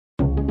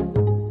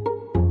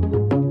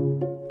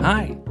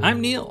Hi,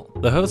 I'm Neil,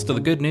 the host of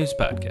the Good News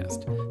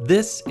Podcast.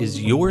 This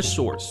is your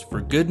source for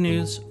good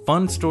news,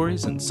 fun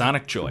stories, and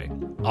sonic joy.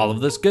 All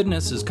of this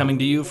goodness is coming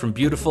to you from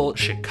beautiful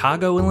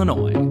Chicago,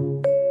 Illinois.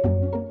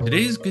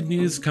 Today's good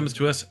news comes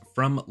to us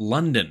from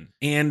London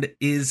and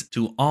is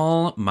to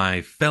all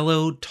my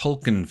fellow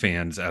Tolkien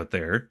fans out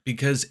there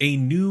because a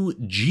new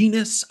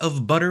genus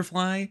of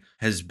butterfly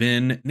has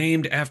been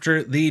named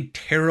after the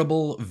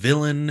terrible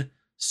villain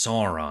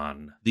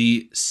Sauron.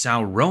 The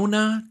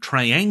Saurona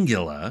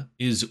triangula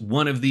is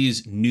one of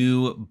these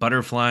new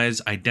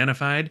butterflies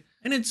identified,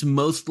 and it's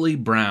mostly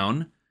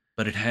brown,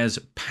 but it has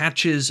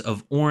patches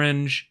of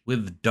orange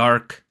with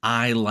dark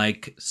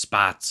eye-like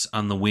spots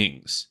on the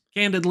wings.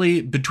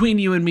 Candidly, between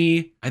you and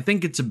me, I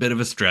think it's a bit of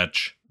a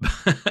stretch,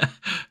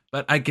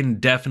 but I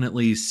can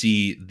definitely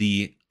see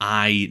the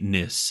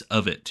eye-ness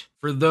of it.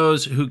 For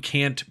those who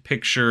can't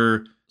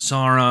picture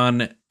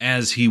Sauron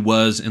as he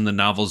was in the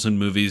novels and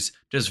movies,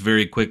 just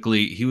very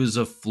quickly, he was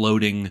a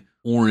floating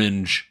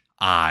orange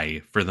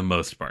eye for the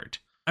most part.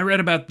 I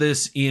read about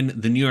this in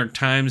the New York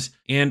Times,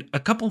 and a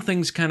couple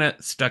things kind of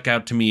stuck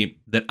out to me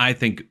that I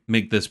think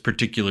make this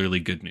particularly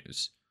good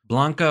news.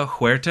 Blanca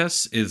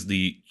Huertas is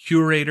the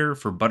curator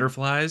for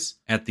butterflies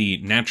at the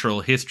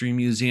Natural History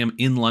Museum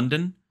in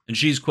London, and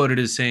she's quoted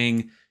as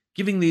saying,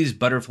 "Giving these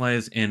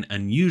butterflies an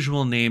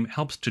unusual name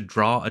helps to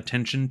draw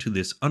attention to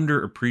this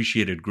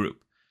underappreciated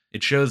group.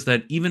 It shows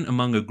that even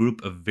among a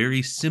group of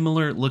very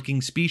similar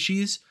looking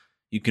species,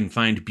 you can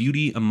find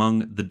beauty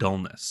among the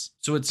dullness."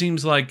 So it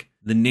seems like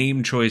the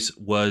name choice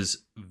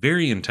was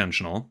very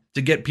intentional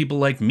to get people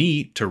like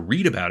me to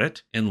read about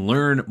it and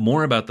learn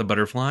more about the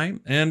butterfly,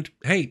 and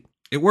hey,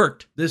 it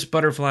worked. This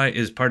butterfly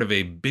is part of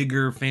a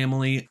bigger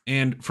family,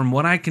 and from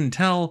what I can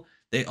tell,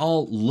 they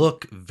all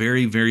look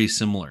very, very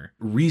similar.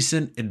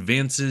 Recent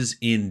advances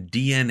in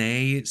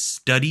DNA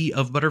study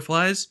of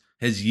butterflies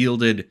has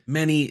yielded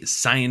many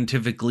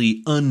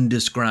scientifically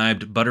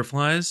undescribed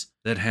butterflies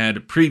that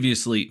had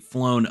previously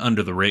flown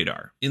under the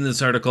radar. In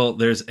this article,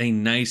 there's a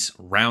nice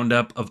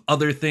roundup of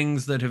other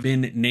things that have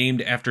been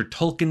named after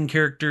Tolkien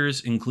characters,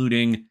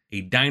 including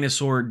a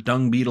dinosaur,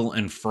 dung beetle,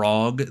 and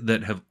frog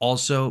that have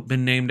also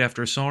been named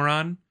after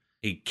Sauron,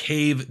 a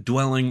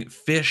cave-dwelling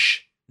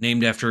fish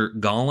named after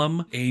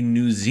Gollum, a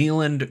New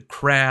Zealand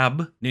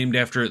crab named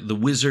after the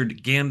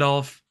wizard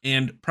Gandalf,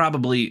 and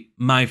probably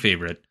my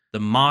favorite, the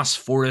moss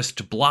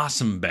forest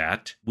blossom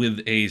bat with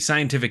a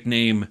scientific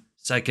name,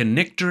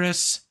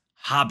 Psychonycterus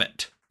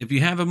hobbit. If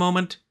you have a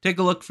moment, take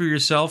a look for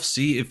yourself,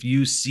 see if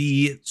you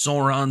see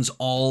Sauron's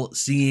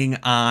all-seeing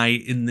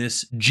eye in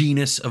this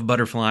genus of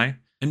butterfly,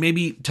 and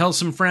maybe tell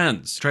some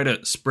friends. Try to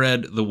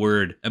spread the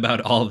word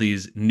about all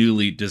these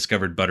newly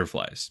discovered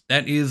butterflies.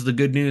 That is the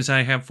good news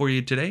I have for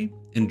you today.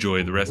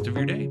 Enjoy the rest of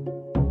your day.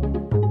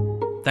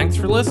 Thanks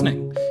for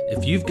listening.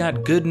 If you've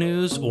got good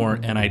news or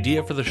an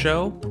idea for the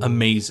show,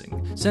 amazing.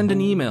 Send an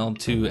email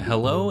to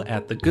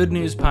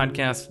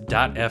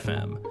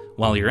hello@thegoodnewspodcast.fm.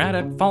 While you're at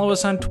it, follow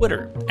us on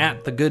Twitter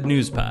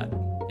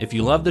 @thegoodnewspod. If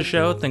you love the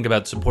show, think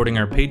about supporting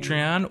our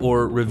Patreon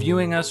or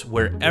reviewing us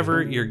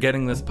wherever you're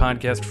getting this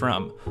podcast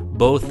from.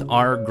 Both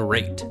are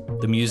great.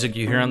 The music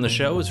you hear on the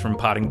show is from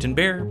Poddington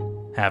Bear.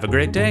 Have a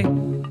great day.